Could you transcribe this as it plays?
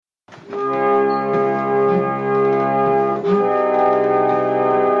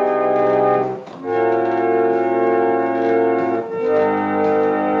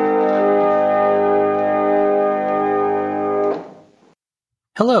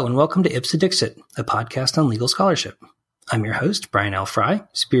Hello, and welcome to Ipsa Dixit, a podcast on legal scholarship. I'm your host, Brian L. Fry,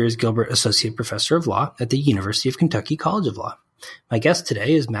 Spears Gilbert Associate Professor of Law at the University of Kentucky College of Law. My guest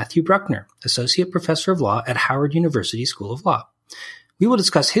today is Matthew Bruckner, Associate Professor of Law at Howard University School of Law. We will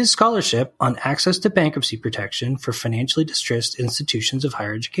discuss his scholarship on access to bankruptcy protection for financially distressed institutions of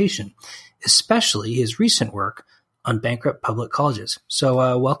higher education, especially his recent work on bankrupt public colleges.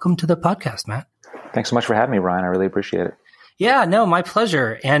 So welcome to the podcast, Matt. Thanks so much for having me, Ryan. I really appreciate it. Yeah, no, my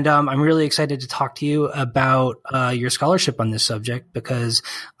pleasure. And I'm really excited to talk to you about your scholarship on this subject because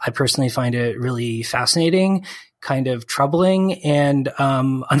I personally find it really fascinating, kind of troubling, and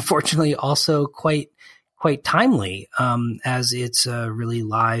unfortunately also quite timely as it's a really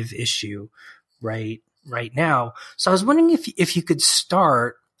live issue right now. So I was wondering if you could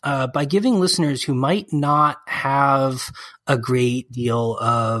start by giving listeners who might not have a great deal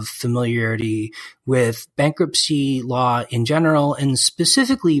of familiarity with bankruptcy law in general, and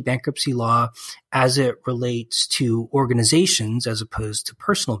specifically bankruptcy law as it relates to organizations as opposed to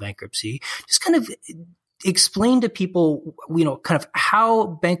personal bankruptcy, just kind of explain to people, kind of how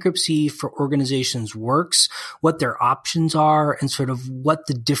bankruptcy for organizations works, what their options are, and sort of what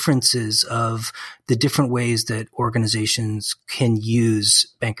the differences of the different ways that organizations can use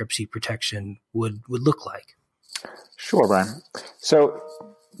bankruptcy protection would look like. Sure, Brian. So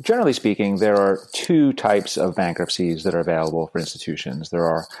generally speaking, there are two types of bankruptcies that are available for institutions. There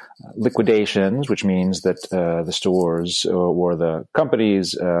are liquidations, which means that the stores or the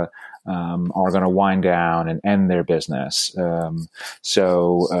companies are going to wind down and end their business.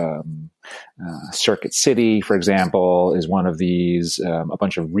 Circuit City, for example, is one of these. A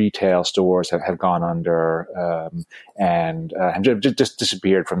bunch of retail stores have gone under and have just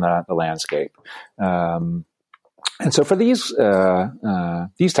disappeared from the landscape. And so for these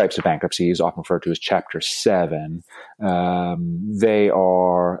types of bankruptcies, often referred to as Chapter 7, they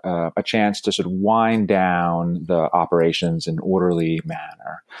are a chance to sort of wind down the operations in an orderly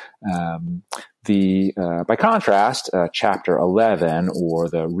manner. By contrast, Chapter 11, or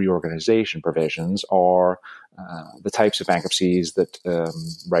the reorganization provisions, are the types of bankruptcies that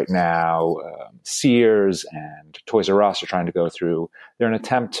right now Sears and Toys R Us are trying to go through. They're an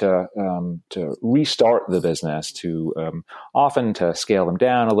attempt to restart the business, often to scale them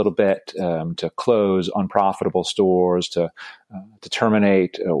down a little bit, to close unprofitable stores, to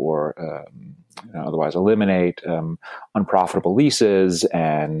terminate or otherwise eliminate unprofitable leases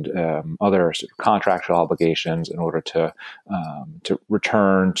and other sort of contractual obligations in order to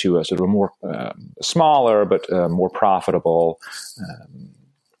return to a sort of a more smaller but more profitable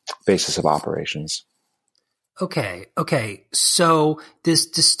basis of operations. Okay. So this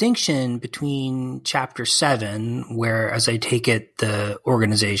distinction between Chapter 7, where, as I take it, the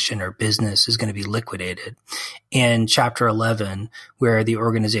organization or business is going to be liquidated, and Chapter 11, where the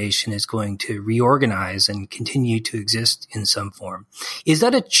organization is going to reorganize and continue to exist in some form. Is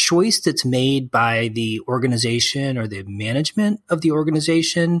that a choice that's made by the organization or the management of the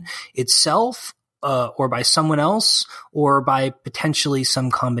organization itself, or by someone else, or by potentially some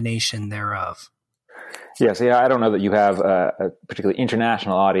combination thereof? Yes, I don't know that you have a particularly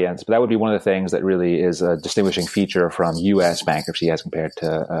international audience, but that would be one of the things that really is a distinguishing feature from U.S. bankruptcy as compared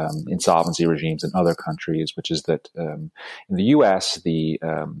to insolvency regimes in other countries, which is that in the U.S., the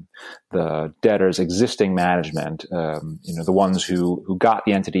debtor's existing management, the ones who got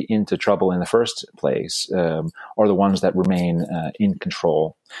the entity into trouble in the first place, are the ones that remain in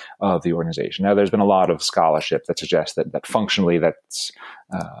control of the organization. Now, there's been a lot of scholarship that suggests that functionally that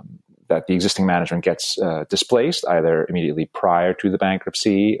the existing management gets displaced either immediately prior to the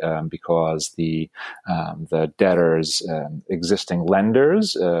bankruptcy because the debtor's existing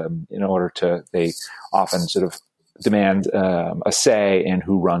lenders, they often sort of demand a say in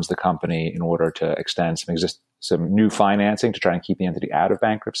who runs the company in order to extend some new financing to try and keep the entity out of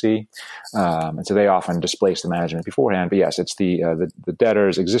bankruptcy. And so they often displace the management beforehand. But yes, it's the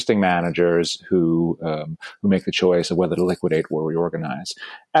debtors, existing managers who make the choice of whether to liquidate or reorganize.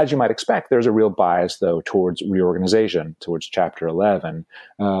 As you might expect, there's a real bias, though, towards reorganization, towards Chapter 11,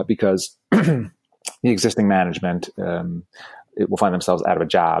 because the existing management it will find themselves out of a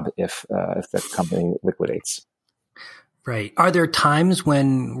job if the company liquidates. Right. Are there times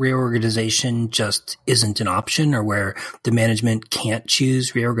when reorganization just isn't an option, or where the management can't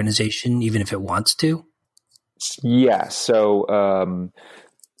choose reorganization even if it wants to? Yes. So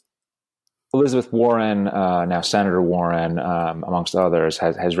Elizabeth Warren, now Senator Warren, amongst others,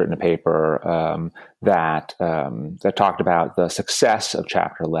 has written a paper that talked about the success of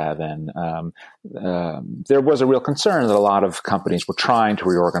Chapter 11. There was a real concern that a lot of companies were trying to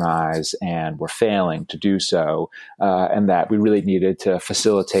reorganize and were failing to do so, and that we really needed to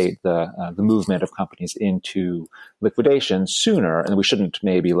facilitate the movement of companies into liquidation sooner, and we shouldn't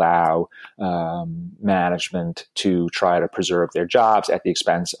maybe allow management to try to preserve their jobs at the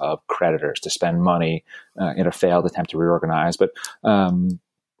expense of creditors, to spend money in a failed attempt to reorganize. But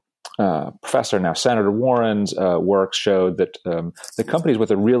Professor, now Senator Warren's work showed that the companies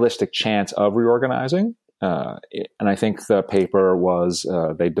with a realistic chance of reorganizing, and I think the paper was,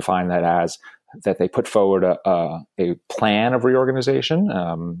 they defined that as that they put forward a plan of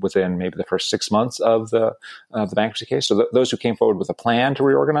reorganization within maybe the first 6 months of the bankruptcy case. So those who came forward with a plan to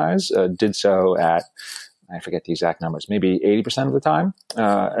reorganize did so at, I forget the exact numbers, maybe 80% of the time,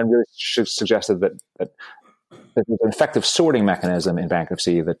 and really suggested that there's an effective sorting mechanism in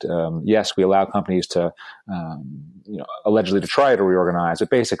bankruptcy that, yes, we allow companies to, allegedly to try to reorganize, but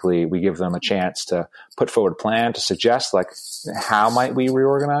basically we give them a chance to put forward a plan to suggest, like, how might we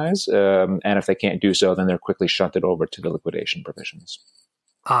reorganize? And if they can't do so, then they're quickly shunted over to the liquidation provisions.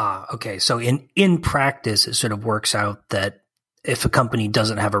 Okay. So in practice, it sort of works out that if a company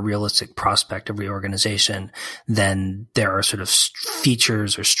doesn't have a realistic prospect of reorganization, then there are sort of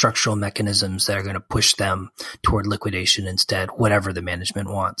features or structural mechanisms that are going to push them toward liquidation instead, whatever the management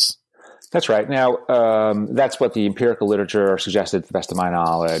wants. That's right. Now, that's what the empirical literature suggested, to the best of my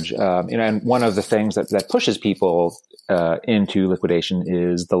knowledge. And one of the things that pushes people into liquidation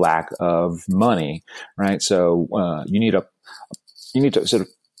is the lack of money, right? So you need to sort of,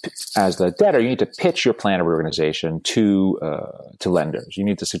 as the debtor, you need to pitch your plan of reorganization to lenders. You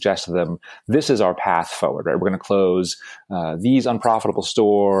need to suggest to them, this is our path forward, right? We're going to close these unprofitable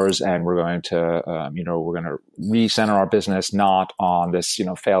stores, and we're going to, we're going to recenter our business not on this,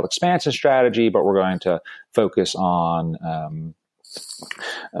 failed expansion strategy, but we're going to focus on,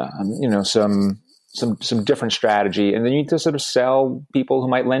 some different strategy. And then you need to sort of sell people who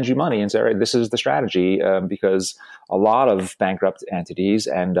might lend you money and say, all right, this is the strategy, because a lot of bankrupt entities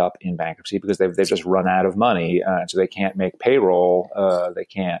end up in bankruptcy because they've just run out of money. So they can't make payroll. They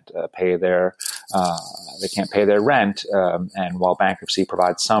can't pay their rent. And while bankruptcy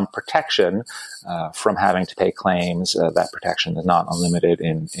provides some protection from having to pay claims, that protection is not unlimited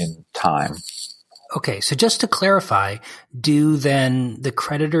in time. Okay, so just to clarify, do then the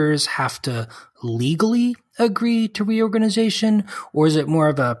creditors have to legally agree to reorganization, or is it more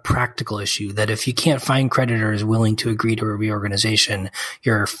of a practical issue that if you can't find creditors willing to agree to a reorganization,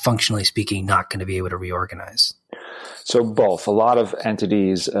 you're functionally speaking not going to be able to reorganize? So both. A lot of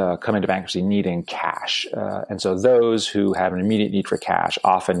entities come into bankruptcy needing cash. And so those who have an immediate need for cash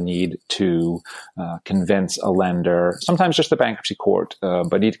often need to convince a lender, sometimes just the bankruptcy court,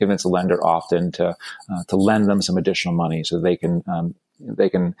 but need to convince a lender often to lend them some additional money so they can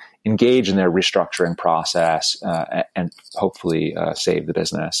engage in their restructuring process and hopefully save the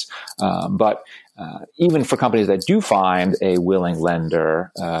business. But even for companies that do find a willing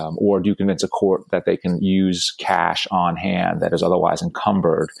lender or do convince a court that they can use cash on hand that is otherwise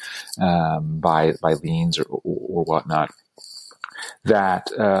encumbered by liens or whatnot, that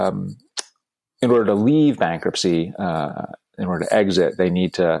in order to leave bankruptcy, in order to exit, they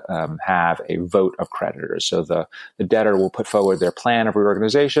need to have a vote of creditors. So the debtor will put forward their plan of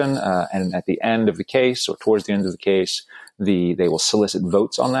reorganization, and at the end of the case, or towards the end of the case, they will solicit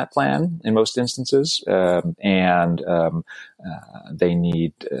votes on that plan in most instances, and they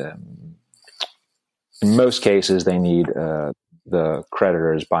need, in most cases, they need the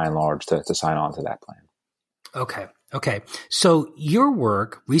creditors, by and large, to sign on to that plan. Okay. So your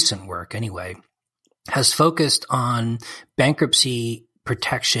work, recent work anyway, has focused on bankruptcy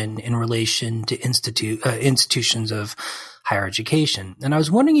protection in relation to institutions of higher education. And I was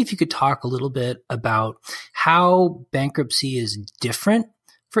wondering if you could talk a little bit about how bankruptcy is different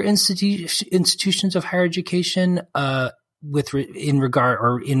for institutions of higher education in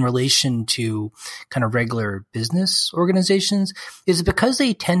relation to kind of regular business organizations. Is it because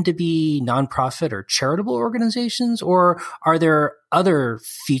they tend to be nonprofit or charitable organizations, or are there other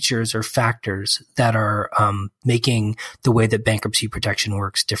features or factors that are making the way that bankruptcy protection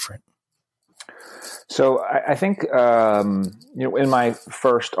works different? So I think, in my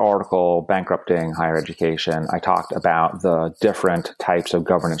first article, Bankrupting Higher Education, I talked about the different types of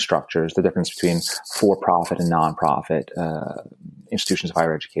governance structures, the difference between for-profit and nonprofit institutions of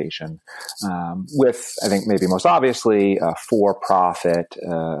higher education, with, I think, maybe most obviously, for-profit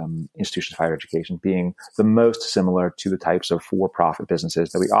institutions of higher education being the most similar to the types of for-profit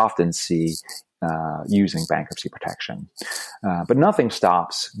businesses that we often see using bankruptcy protection. But nothing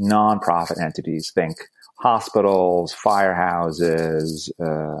stops nonprofit entities, think hospitals, firehouses,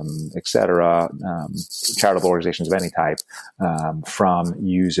 etc., charitable organizations of any type, from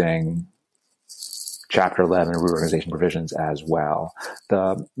using Chapter 11 reorganization provisions as well.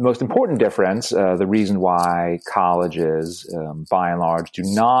 The most important difference, the reason why colleges, by and large, do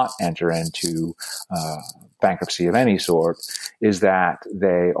not enter into bankruptcy of any sort, is that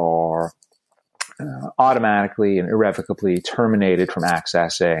they are automatically and irrevocably terminated from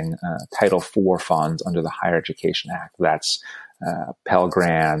accessing Title IV funds under the Higher Education Act. That's Pell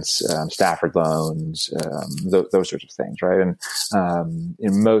Grants, Stafford loans, those sorts of things, right? And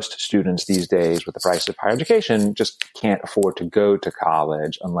most students these days, with the price of higher education, just can't afford to go to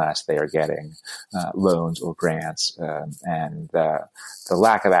college unless they are getting loans or grants. And the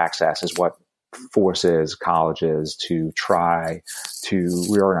lack of access is what forces colleges to try to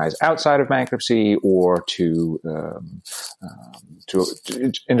reorganize outside of bankruptcy, or to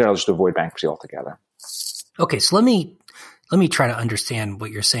in general just to avoid bankruptcy altogether. Okay, so let me try to understand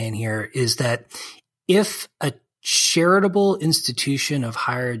what you're saying here. Is that if a charitable institution of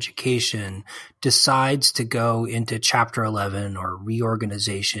higher education decides to go into Chapter 11 or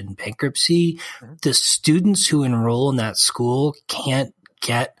reorganization bankruptcy, the students who enroll in that school can't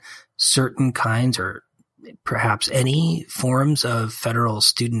get certain kinds or perhaps any forms of federal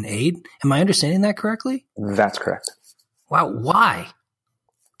student aid. Am I understanding that correctly? That's correct. Wow. Why?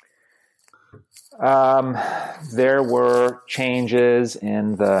 There were changes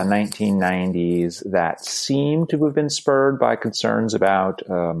in the 1990s that seem to have been spurred by concerns about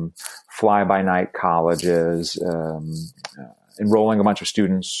fly-by-night colleges enrolling a bunch of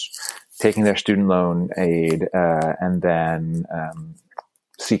students, taking their student loan aid, and then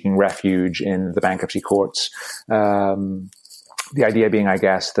seeking refuge in the bankruptcy courts. The idea being, I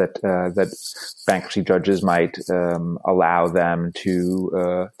guess, that bankruptcy judges might allow them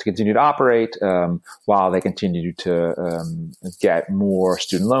to continue to operate while they continue to get more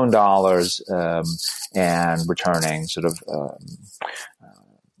student loan dollars and returning sort of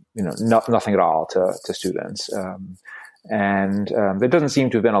nothing at all to students. And there doesn't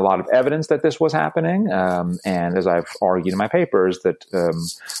seem to have been a lot of evidence that this was happening. And as I've argued in my papers, that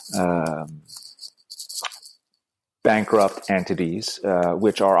bankrupt entities,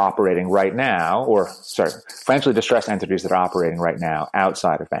 which are operating right now, financially distressed entities that are operating right now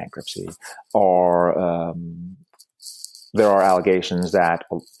outside of bankruptcy, there are allegations that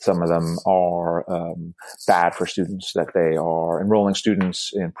some of them are bad for students, that they are enrolling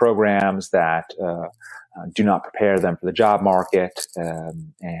students in programs that do not prepare them for the job market,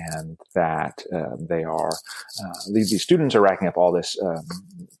 and that these students are racking up all this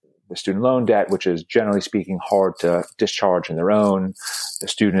the student loan debt, which is generally speaking hard to discharge in their own, the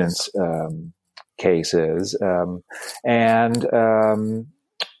students' cases. And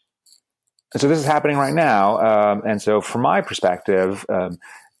so this is happening right now. And so from my perspective,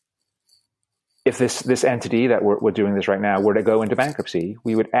 if this entity that we're doing this right now were to go into bankruptcy,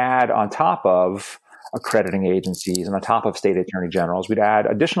 we would add on top of accrediting agencies and on top of state attorney generals, we'd add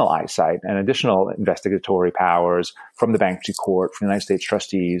additional eyesight and additional investigatory powers from the bankruptcy court, from the United States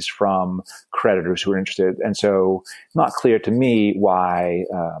trustees, from creditors who are interested. And so not clear to me why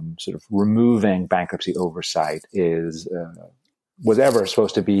sort of removing bankruptcy oversight was ever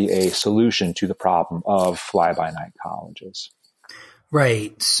supposed to be a solution to the problem of fly-by-night colleges.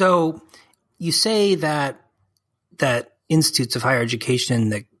 Right. So you say that institutes of higher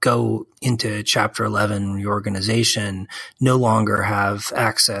education that go into Chapter 11 reorganization no longer have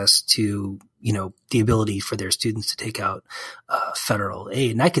access to, the ability for their students to take out federal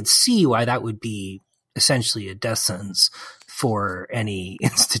aid. And I could see why that would be essentially a death sentence for any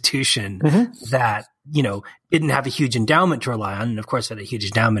institution that, didn't have a huge endowment to rely on. And of course, at a huge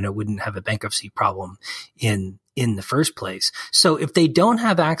endowment, it wouldn't have a bankruptcy problem in the first place. So if they don't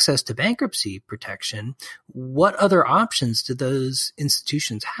have access to bankruptcy protection, what other options do those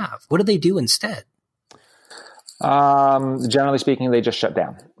institutions have? What do they do instead? Generally speaking, they just shut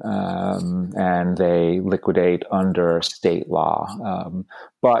down, and they liquidate under state law.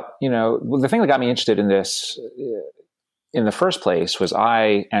 But, the thing that got me interested in this in the first place was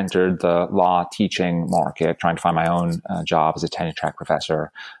I entered the law teaching market, trying to find my own job as a tenure track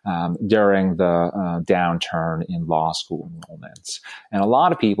professor during the downturn in law school enrollments. And a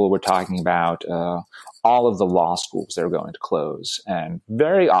lot of people were talking about all of the law schools that are going to close. And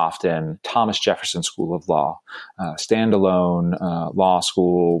very often, Thomas Jefferson School of Law, standalone law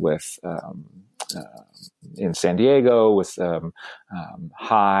school with in San Diego with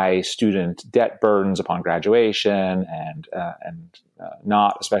high student debt burdens upon graduation and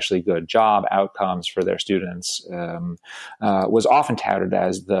not especially good job outcomes for their students, was often touted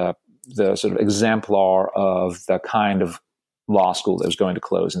as the sort of exemplar of the kind of law school that was going to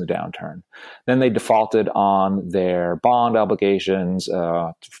close in the downturn. Then they defaulted on their bond obligations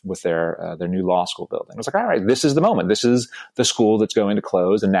with their new law school building. It was like, all right, this is the moment. This is the school that's going to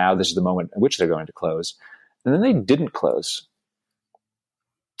close, and now this is the moment in which they're going to close. And then they didn't close.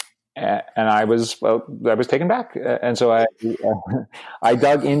 And I was taken back. And so I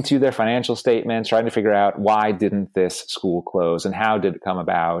dug into their financial statements, trying to figure out why didn't this school close and how did it come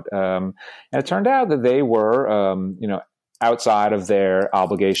about. And it turned out that they were, outside of their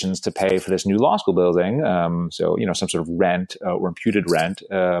obligations to pay for this new law school building, so some sort of rent or imputed rent,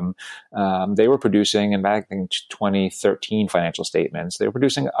 they were producing, in back in 2013 financial statements, they were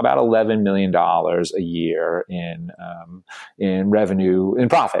producing about $11 million a year in revenue, in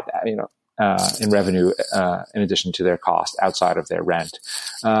profit, in revenue, in addition to their cost outside of their rent.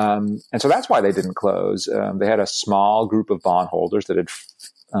 And so that's why they didn't close. They had a small group of bondholders that had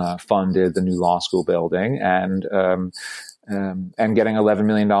funded the new law school building, and getting $11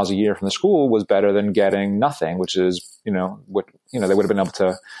 million a year from the school was better than getting nothing, which is, they would have been able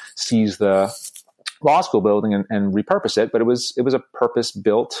to seize the law school building and repurpose it, but it was a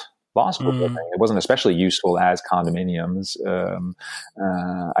purpose-built law school building. It wasn't especially useful as condominiums,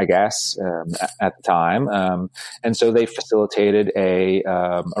 I guess, at the time. And so they facilitated a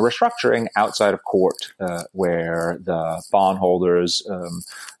restructuring outside of court, where the bondholders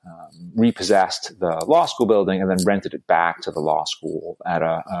repossessed the law school building and then rented it back to the law school at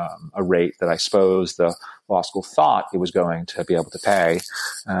a rate that I suppose the law school thought it was going to be able to pay.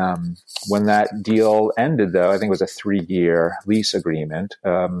 When that deal ended, though, I think it was a 3-year lease agreement.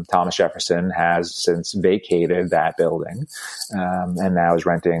 Thomas Jefferson has since vacated that building, and now is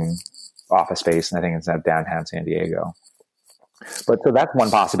renting office space, and I think it's now downtown San Diego. But so that's one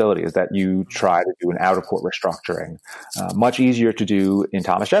possibility, is that you try to do an out-of-court restructuring. Much easier to do in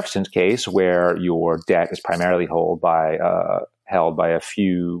Thomas Jefferson's case, where your debt is primarily held by a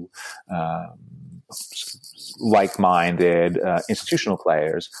few like-minded institutional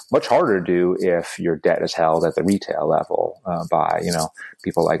players. Much harder to do if your debt is held at the retail level by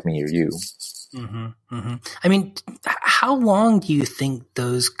people like me or you. Mm-hmm, mm-hmm. I mean, how long do you think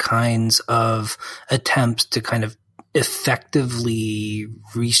those kinds of attempts to kind of effectively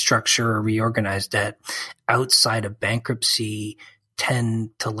restructure or reorganize debt outside of bankruptcy tend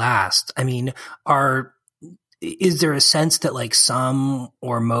to last? I mean, is there a sense that like some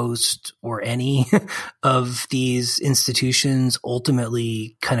or most or any of these institutions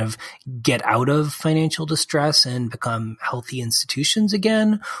ultimately kind of get out of financial distress and become healthy institutions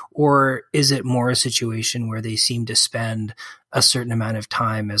again? Or is it more a situation where they seem to spend a certain amount of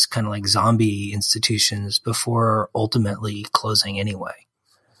time as kind of like zombie institutions before ultimately closing anyway?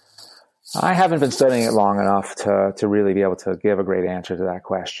 I haven't been studying it long enough to really be able to give a great answer to that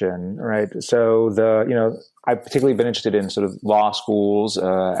question, right? So I've particularly been interested in sort of law schools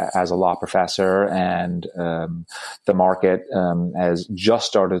as a law professor, and the market has just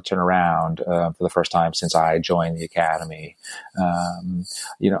started to turn around for the first time since I joined the academy.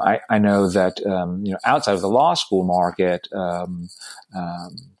 I know that outside of the law school market,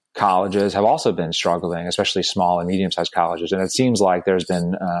 colleges have also been struggling, especially small and medium-sized colleges. And it seems like there's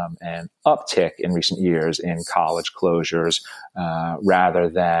been an uptick in recent years in college closures rather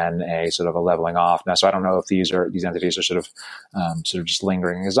than a sort of a leveling off. Now, so I don't know if these entities are sort of just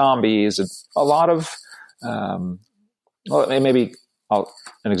lingering as zombies. A lot of, maybe an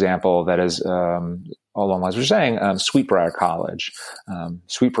example that is along the lines of what you're saying, Sweetbriar College.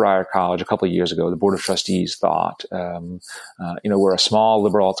 Sweetbriar College, a couple of years ago, the Board of Trustees thought, we're a small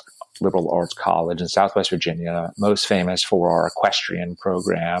liberal arts college in Southwest Virginia, most famous for our equestrian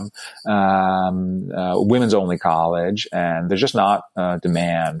program, women's only college, and there's just not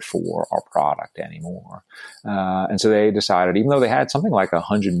demand for our product anymore. And so they decided, even though they had something like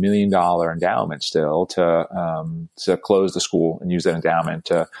 $100 million endowment still, to close the school and use that endowment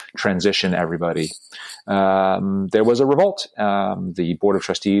to transition everybody. There was a revolt. The Board of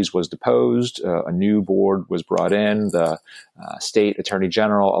Trustees was deposed. A new board was brought in. The state attorney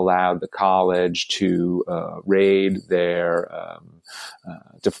general allowed the college to raid their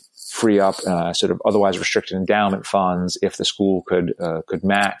to free up sort of otherwise restricted endowment funds if the school could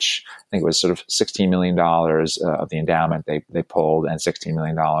match. I think it was sort of $16 million of the endowment they pulled, and $16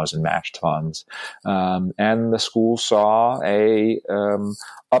 million in matched funds. And the school saw a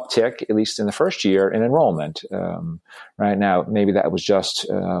uptick, at least in the first year, in enrollment. Right now, maybe that was just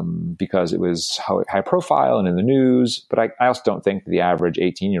because it was high profile and in the news, but I also don't think the average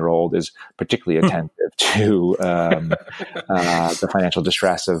 18-year-old is particularly attentive to the financial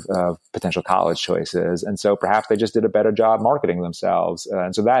distress of potential college choices. And so perhaps they just did a better job marketing themselves.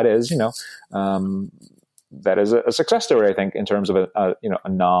 And so that is, that is a success story, I think, in terms of a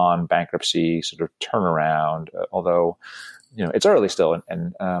non-bankruptcy sort of turnaround, although, it's early still.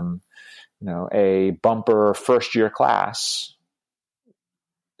 And a bumper first-year class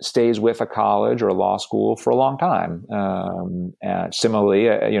stays with a college or a law school for a long time. And similarly,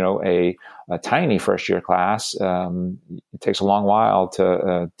 a tiny first-year class, it takes a long while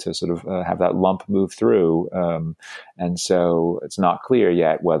to sort of have that lump move through. And so it's not clear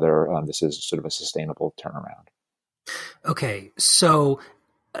yet whether this is sort of a sustainable turnaround. Okay, so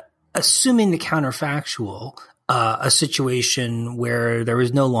assuming the counterfactual, a situation where there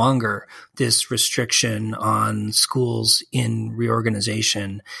is no longer this restriction on schools in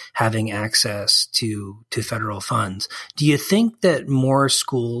reorganization having access to federal funds, do you think that more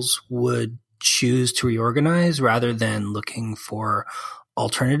schools would choose to reorganize rather than looking for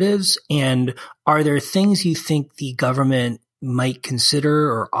alternatives? And are there things you think the government might consider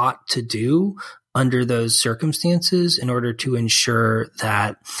or ought to do under those circumstances in order to ensure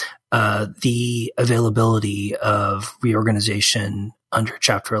that the availability of reorganization under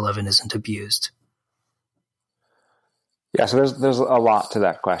Chapter 11 isn't abused? Yeah, so there's a lot to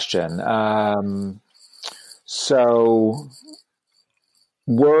that question. So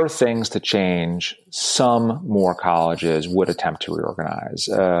were things to change, some more colleges would attempt to reorganize.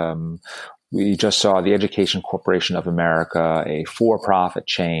 We just saw the Education Corporation of America, a for-profit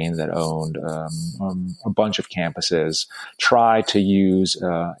chain that owned a bunch of campuses, try to use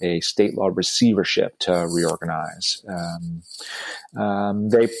a state law receivership to reorganize.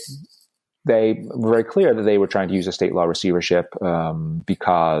 They were very clear that they were trying to use a state law receivership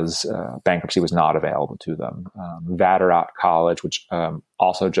because bankruptcy was not available to them. Vatterott College, which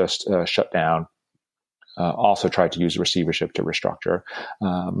also just shut down, also tried to use a receivership to restructure.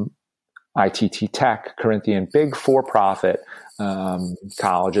 ITT Tech, Corinthian, big for-profit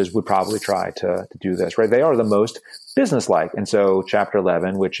colleges would probably try to do this, right? They are the most business-like. And so Chapter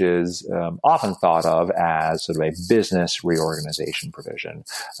 11, which is often thought of as sort of a business reorganization provision,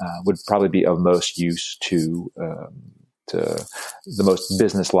 would probably be of most use to the most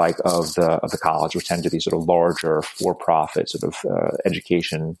business-like of the college, which tend to be sort of larger for-profit sort of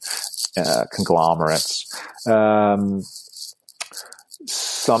education conglomerates.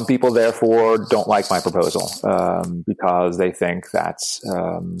 Some people, therefore, don't like my proposal because they think that's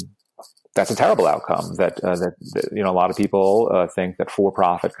a terrible outcome. That a lot of people think that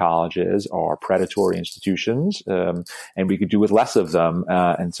for-profit colleges are predatory institutions, and we could do with less of them.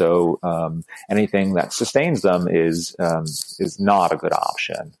 And so anything that sustains them is not a good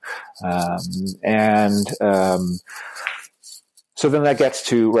option. So then that gets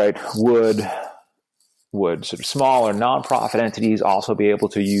to, right, would sort of smaller nonprofit entities also be able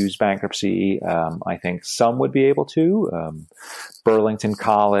to use bankruptcy? I think some would be able to. Burlington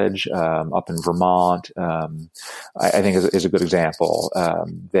College up in Vermont, I think is a good example.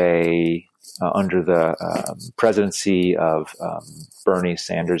 They, under the presidency of Bernie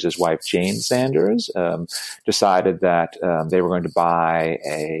Sanders' wife, Jane Sanders, decided that they were going to buy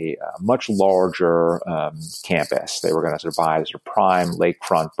a much larger campus. They were going to sort of buy sort of prime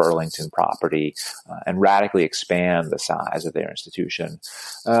lakefront Burlington property and radically expand the size of their institution.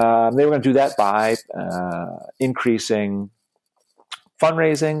 They were going to do that by increasing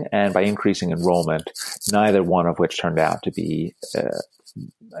fundraising and by increasing enrollment, neither one of which turned out to be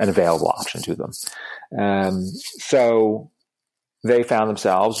an available option to them. So they found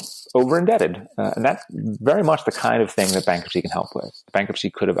themselves over indebted. And that's very much the kind of thing that bankruptcy can help with. Bankruptcy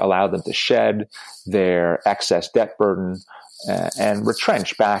could have allowed them to shed their excess debt burden and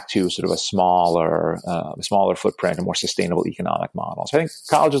retrench back to sort of a smaller footprint, a more sustainable economic model. So I think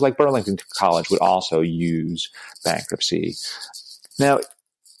colleges like Burlington College would also use bankruptcy. Now,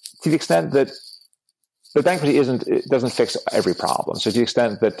 to the extent that the bankruptcy doesn't fix every problem. So to the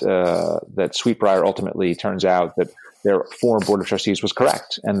extent that Sweetbriar ultimately turns out that their former board of trustees was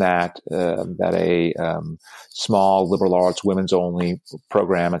correct, and that a small liberal arts women's only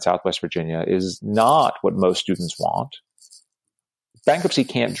program at Southwest Virginia is not what most students want, bankruptcy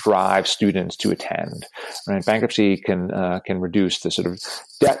can't drive students to attend. Right? Bankruptcy can reduce the sort of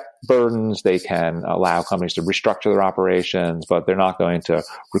debt burdens. They can allow companies to restructure their operations, but they're not going to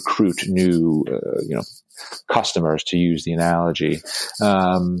recruit new, customers, to use the analogy.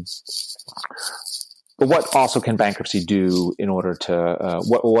 but what also can bankruptcy do in order to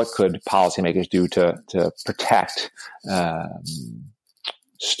what could policymakers do to protect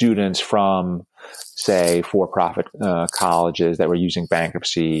students from, say, for-profit colleges that were using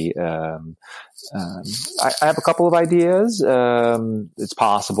bankruptcy? I have a couple of ideas. It's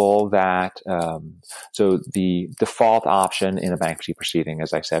possible that so the default option in a bankruptcy proceeding,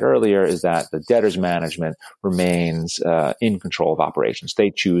 as I said earlier, is that the debtor's management remains in control of operations.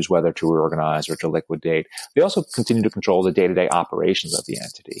 They choose whether to reorganize or to liquidate. They also continue to control the day-to-day operations of the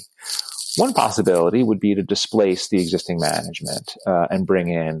entity. One possibility would be to displace the existing management and bring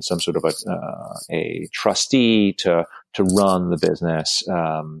in some sort of a trustee to run the business,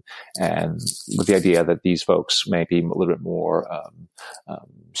 and with the idea that these folks may be a little bit more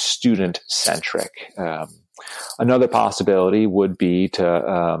student-centric. Another possibility would be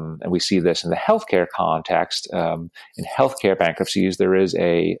to, and we see this in the healthcare context. In healthcare bankruptcies, there is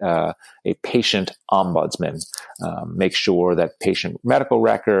a patient ombudsman. Make sure that patient medical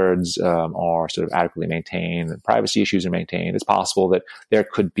records are sort of adequately maintained and privacy issues are maintained. It's possible that there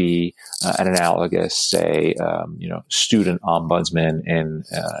could be an analogous, say, student ombudsman in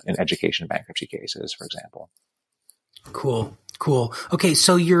education bankruptcy cases, for example. Cool. Okay,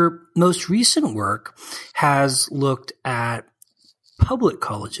 so your most recent work has looked at public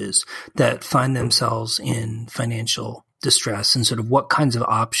colleges that find themselves in financial distress and sort of what kinds of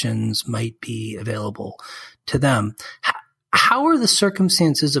options might be available to them. How are the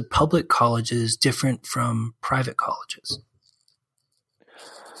circumstances of public colleges different from private colleges?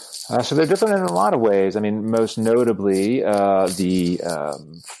 So they're different in a lot of ways. I mean, most notably, the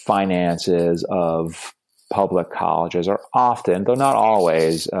finances of public colleges are often, though not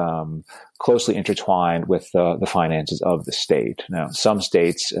always, closely intertwined with the finances of the state. Now, some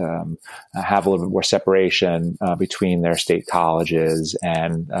states have a little bit more separation between their state colleges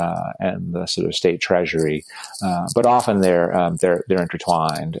and the sort of state treasury, but often they're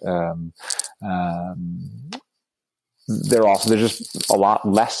intertwined. There's just a lot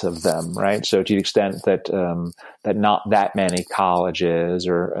less of them, right? So to the extent that that not that many colleges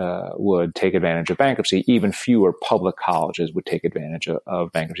would take advantage of bankruptcy, even fewer public colleges would take advantage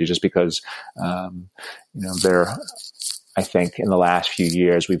of bankruptcy, just because I think in the last few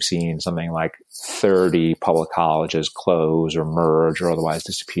years we've seen something like 30 public colleges close or merge or otherwise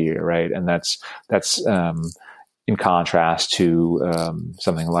disappear, right? And that's in contrast to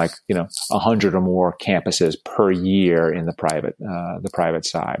something like 100 or more campuses per year in the private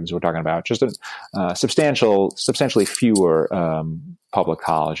side. So we're talking about just substantially fewer public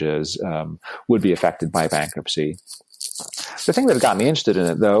colleges would be affected by bankruptcy. The thing that got me interested in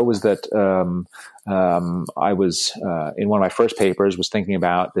it, though, was that I was in one of my first papers was thinking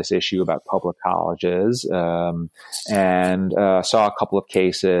about this issue about public colleges, and saw a couple of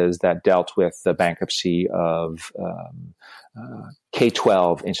cases that dealt with the bankruptcy of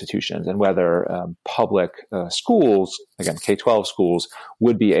K-12 institutions and whether public schools, again K-12 schools,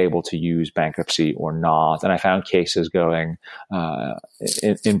 would be able to use bankruptcy or not. And I found cases going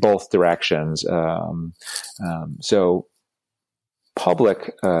in both directions. So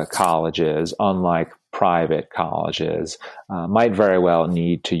public colleges, unlike private colleges, might very well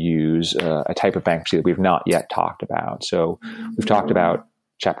need to use a type of bankruptcy that we've not yet talked about. So we've talked about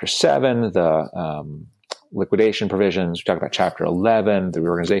Chapter 7, the liquidation provisions. We talked about Chapter 11, the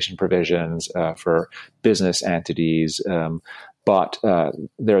reorganization provisions for business entities. But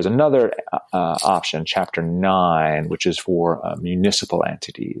there's another option, Chapter 9, which is for municipal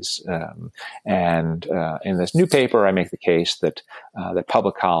entities. And in this new paper, I make the case that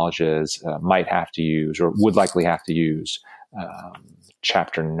public colleges might have to use, or would likely have to use,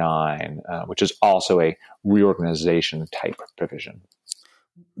 Chapter 9, which is also a reorganization type provision.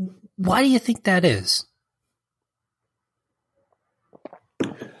 Why do you think that is?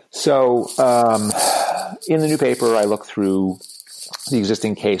 So in the new paper, I look through the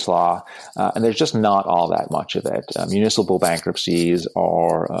existing case law, and there's just not all that much of it. Municipal bankruptcies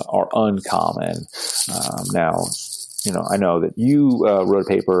are uncommon. Now, I know that you wrote a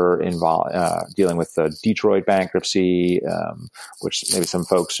paper dealing with the Detroit bankruptcy, which maybe some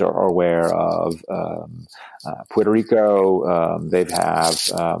folks are aware of. Puerto Rico, they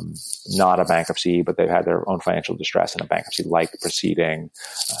have not a bankruptcy, but they've had their own financial distress in a bankruptcy-like proceeding.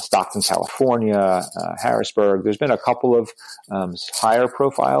 Stockton, California, Harrisburg. There's been a couple of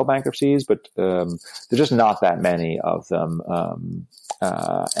higher-profile bankruptcies, but there's just not that many of them.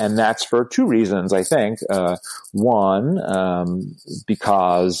 And that's for two reasons, I think. One,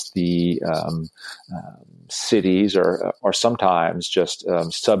 because the cities are sometimes just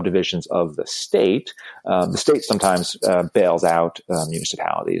subdivisions of the state. The state sometimes bails out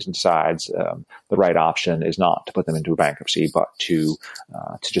municipalities and decides the right option is not to put them into a bankruptcy, but to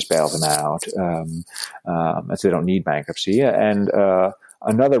just bail them out, as they don't need bankruptcy. And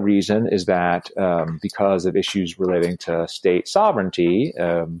another reason is that because of issues relating to state sovereignty,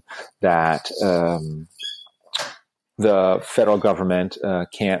 that the federal government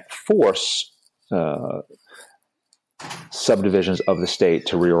can't force subdivisions of the state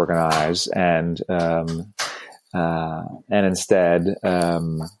to reorganize, and instead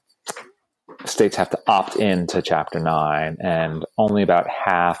states have to opt in to Chapter 9, and only about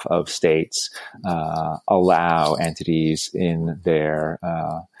half of states allow entities in their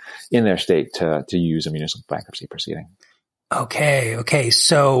state to use a municipal bankruptcy proceeding. Okay.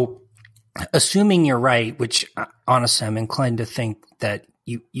 So, assuming you're right, which honestly I'm inclined to think that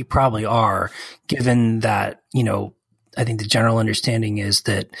you probably are, given that, I think the general understanding is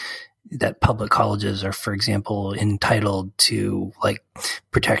that public colleges are, for example, entitled to like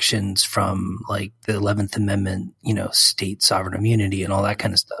protections from like the 11th Amendment, state sovereign immunity and all that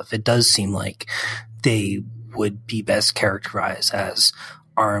kind of stuff. It does seem like they would be best characterized as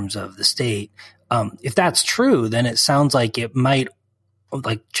arms of the state. If that's true, then it sounds like it might,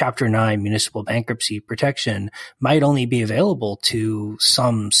 like Chapter 9 municipal bankruptcy protection might only be available to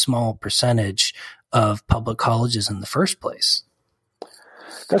some small percentage of public colleges in the first place.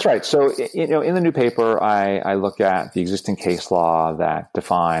 That's right. So, in the new paper, I look at the existing case law that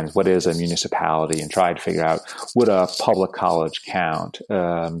defines what is a municipality and try to figure out, would a public college count?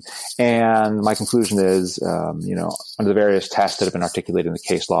 And my conclusion is, under the various tests that have been articulated in the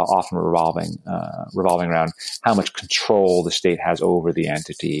case law, often revolving around how much control the state has over the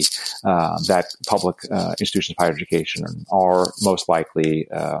entity, that public institutions of higher education are most likely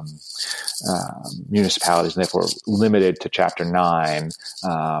municipalities, and therefore limited to Chapter 9,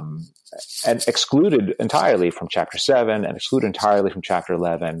 and excluded entirely from Chapter 7 and excluded entirely from Chapter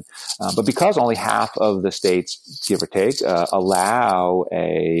 11. But because only half of the states, give or take, allow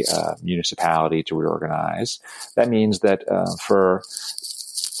a municipality to reorganize, that means that for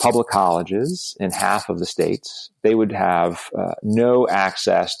public colleges in half of the states, they would have no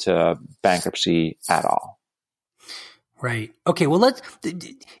access to bankruptcy at all. Right. Okay. Well,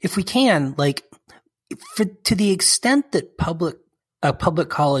 if we can, to the extent that a public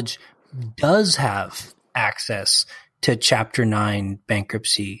college does have access to Chapter 9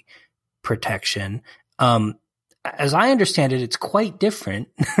 bankruptcy protection, as I understand it, it's quite different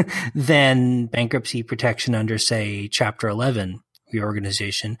than bankruptcy protection under, say, Chapter 11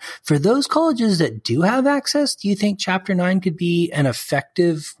 reorganization. For those colleges that do have access, do you think Chapter 9 could be an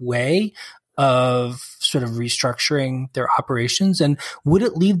effective way of sort of restructuring their operations? And would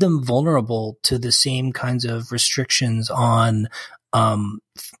it leave them vulnerable to the same kinds of restrictions on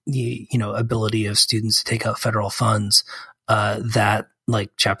the ability of students to take out federal funds that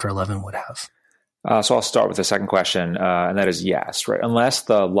like Chapter 11 would have? So I'll start with the second question, and that is yes, right? Unless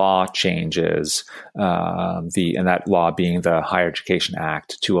the law changes, and that law being the Higher Education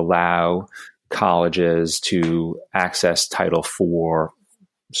Act, to allow colleges to access Title IV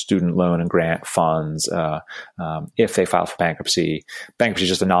student loan and grant funds if they file for bankruptcy. Bankruptcy is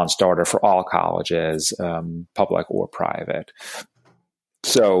just a non-starter for all colleges, public or private.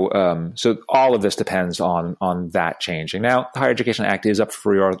 So all of this depends on that changing. Now, the Higher Education Act is up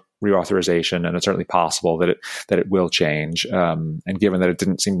for reauthorization, and it's certainly possible that it will change. And given that it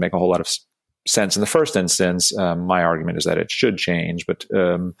didn't seem to make a whole lot of sense in the first instance, my argument is that it should change. But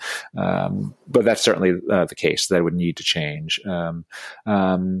that's certainly the case, that it would need to change. As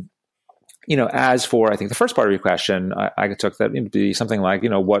for, I think, the first part of your question, I took that to be something like,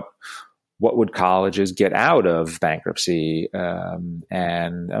 what would colleges get out of bankruptcy?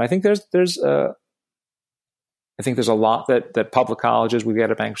 And I think there's a lot that public colleges would get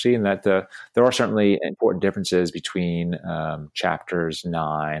out of bankruptcy, and that there are certainly important differences between Chapters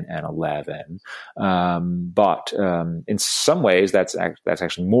 9 and 11. But in some ways, that's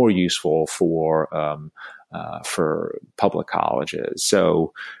actually more useful for public colleges.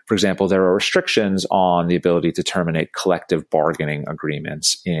 So, for example, there are restrictions on the ability to terminate collective bargaining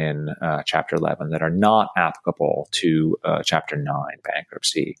agreements in Chapter 11 that are not applicable to Chapter 9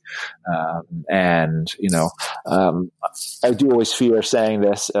 bankruptcy. I do always fear saying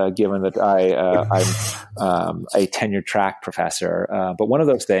this, given that I'm a tenure track professor. But one of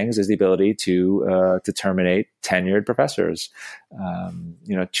those things is the ability to terminate tenured professors.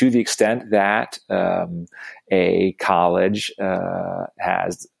 To the extent that a college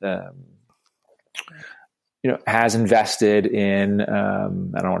has invested in, I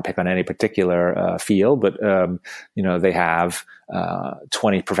don't want to pick on any particular field, but, they have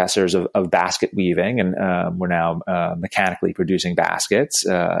 20 professors of basket weaving, and we're now mechanically producing baskets,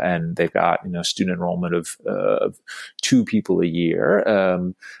 and they've got, student enrollment of 2 people a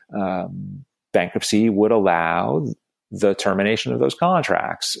year. Bankruptcy would allow the termination of those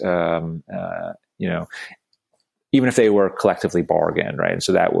contracts, even if they were collectively bargained, right? And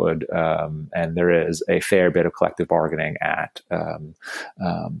so that would, and there is a fair bit of collective bargaining at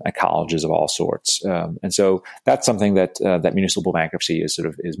colleges of all sorts, and so that's something that municipal bankruptcy is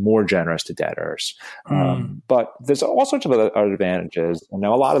more generous to debtors. But there's all sorts of other advantages, and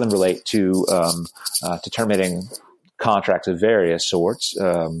now a lot of them relate to terminating contracts of various sorts.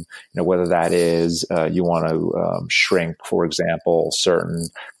 Whether that is you want to shrink, for example, certain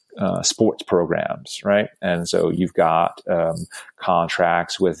sports programs, right? And so you've got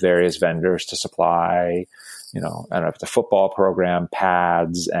contracts with various vendors to supply, I don't know, if it's a football program,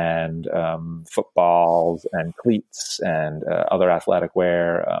 pads and footballs and cleats and other athletic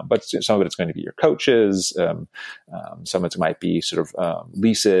wear. But some of it's going to be your coaches. Some of it might be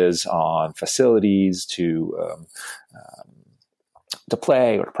leases on facilities to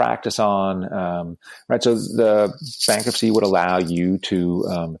play or to practice on, right? So the bankruptcy would allow you to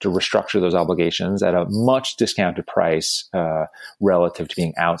restructure those obligations at a much discounted price relative to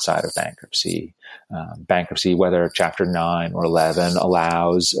being outside of bankruptcy. Bankruptcy, whether Chapter 9 or 11,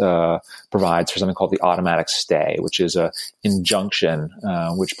 provides for something called the automatic stay, which is an injunction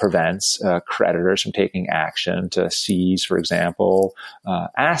which prevents creditors from taking action to seize, for example,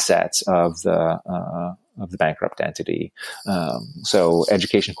 assets of the bankrupt entity. So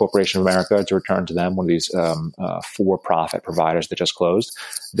Education Corporation of America, to return to them, one of these for-profit providers that just closed,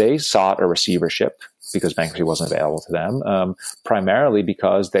 they sought a receivership because bankruptcy wasn't available to them, primarily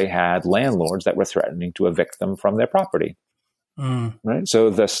because they had landlords that were threatening to evict them from their property. Right. So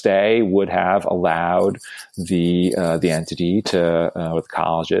the stay would have allowed the entity with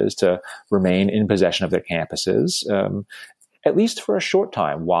colleges to remain in possession of their campuses, at least for a short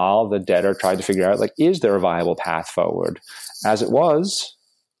time, while the debtor tried to figure out, is there a viable path forward? As it was,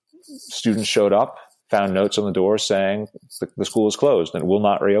 students showed up, found notes on the door saying the school is closed and will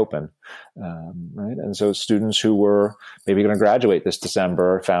not reopen. Right. And so students who were maybe going to graduate this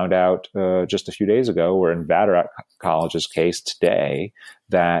December found out just a few days ago, or in Vatterott College's case today,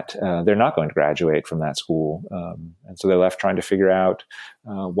 that they're not going to graduate from that school. And so they're left trying to figure out,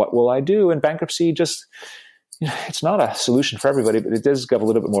 what will I do? And bankruptcy just, it's not a solution for everybody, but it does give a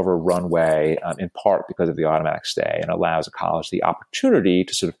little bit more of a runway, in part because of the automatic stay, and allows a college the opportunity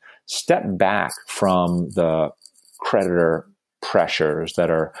to step back from the creditor pressures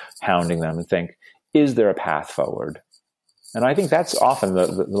that are hounding them and think, is there a path forward? And I think that's often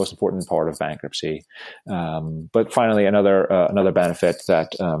the most important part of bankruptcy. But finally, another benefit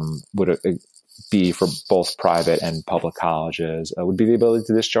that would be for both private and public colleges would be the ability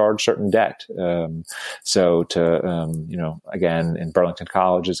to discharge certain debt. So again, in Burlington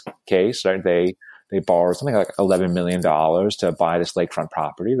College's case, right, they borrowed something like $11 million to buy this lakefront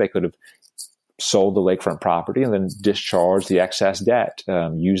property. They could have sold the lakefront property and then discharged the excess debt,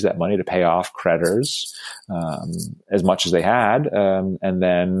 use that money to pay off creditors as much as they had, and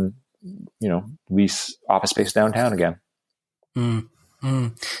then lease office space downtown again.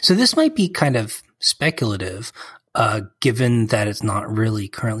 So this might be kind of speculative, given that it's not really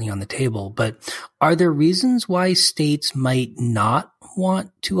currently on the table, but are there reasons why states might not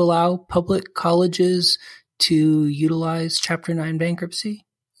want to allow public colleges to utilize Chapter 9 bankruptcy?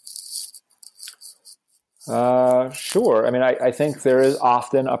 Sure. I mean, I think there is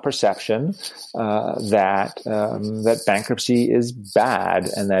often a perception that bankruptcy is bad,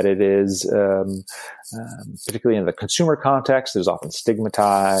 and that it is, particularly in the consumer context, it is often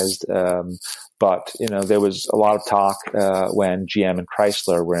stigmatized. But there was a lot of talk when GM and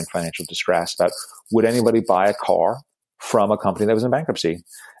Chrysler were in financial distress about, would anybody buy a car from a company that was in bankruptcy?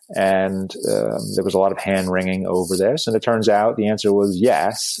 And there was a lot of hand-wringing over this, and it turns out the answer was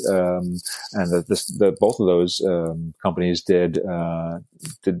yes. And both of those companies did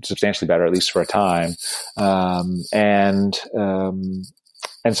substantially better, at least for a time. But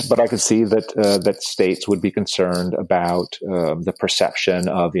I could see that states would be concerned about the perception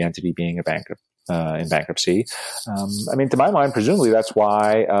of the entity being a bankrupt. In bankruptcy. I mean, to my mind, presumably that's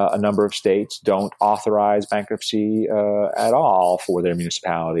why a number of states don't authorize bankruptcy at all for their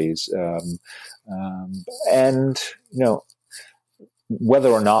municipalities. Whether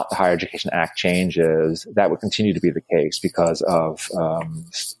or not the Higher Education Act changes, that would continue to be the case because of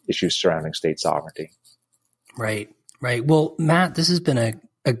issues surrounding state sovereignty. Right, right. Well, Matt, this has been a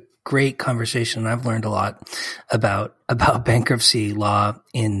great conversation. I've learned a lot about bankruptcy law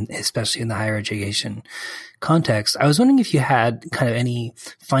especially in the higher education context. I was wondering if you had kind of any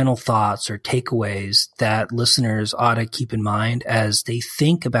final thoughts or takeaways that listeners ought to keep in mind as they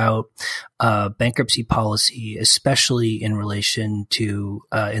think about bankruptcy policy, especially in relation to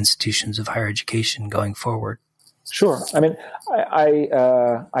institutions of higher education going forward. Sure. I mean,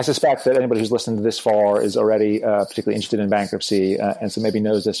 I suspect that anybody who's listened to this far is already particularly interested in bankruptcy, and so maybe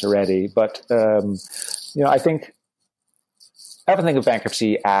knows this already. But I often think of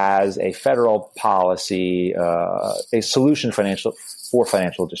bankruptcy as a federal policy, a solution for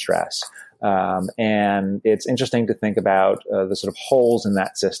financial distress. And it's interesting to think about the sort of holes in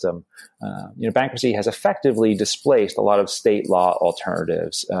that system. Bankruptcy has effectively displaced a lot of state law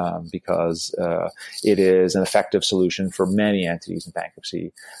alternatives because it is an effective solution for many entities in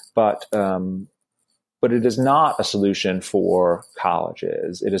bankruptcy. But it is not a solution for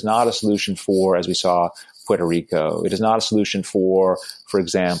colleges. It is not a solution for, as we saw, Puerto Rico. It is not a solution for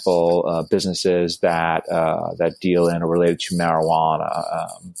example, businesses that deal in or related to marijuana.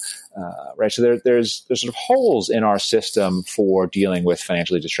 Right. So there's sort of holes in our system for dealing with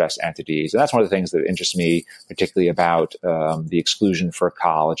financially distressed entities. And that's one of the things that interests me particularly about the exclusion for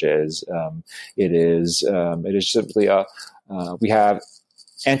colleges. It is simply we have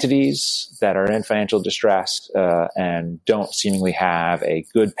entities that are in financial distress and don't seemingly have a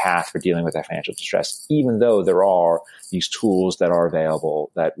good path for dealing with that financial distress, even though there are these tools that are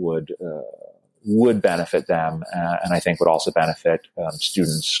available that would benefit them, and I think would also benefit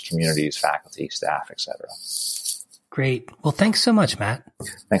students, communities, faculty, staff, etc. Great. Well, thanks so much, Matt.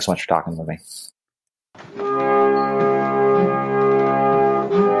 Thanks so much for talking with me.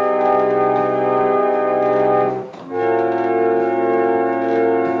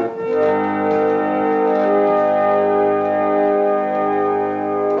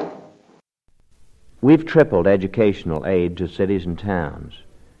 We've tripled educational aid to cities and towns.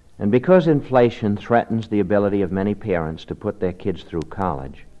 And because inflation threatens the ability of many parents to put their kids through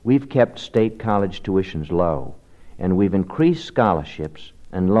college, we've kept state college tuitions low, and we've increased scholarships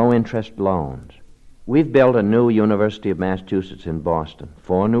and low-interest loans. We've built a new University of Massachusetts in Boston,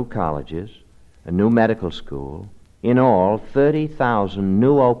 4 new colleges, a new medical school, in all 30,000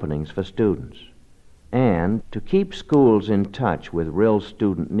 new openings for students. And to keep schools in touch with real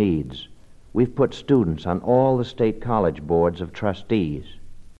student needs, we've put students on all the state college boards of trustees.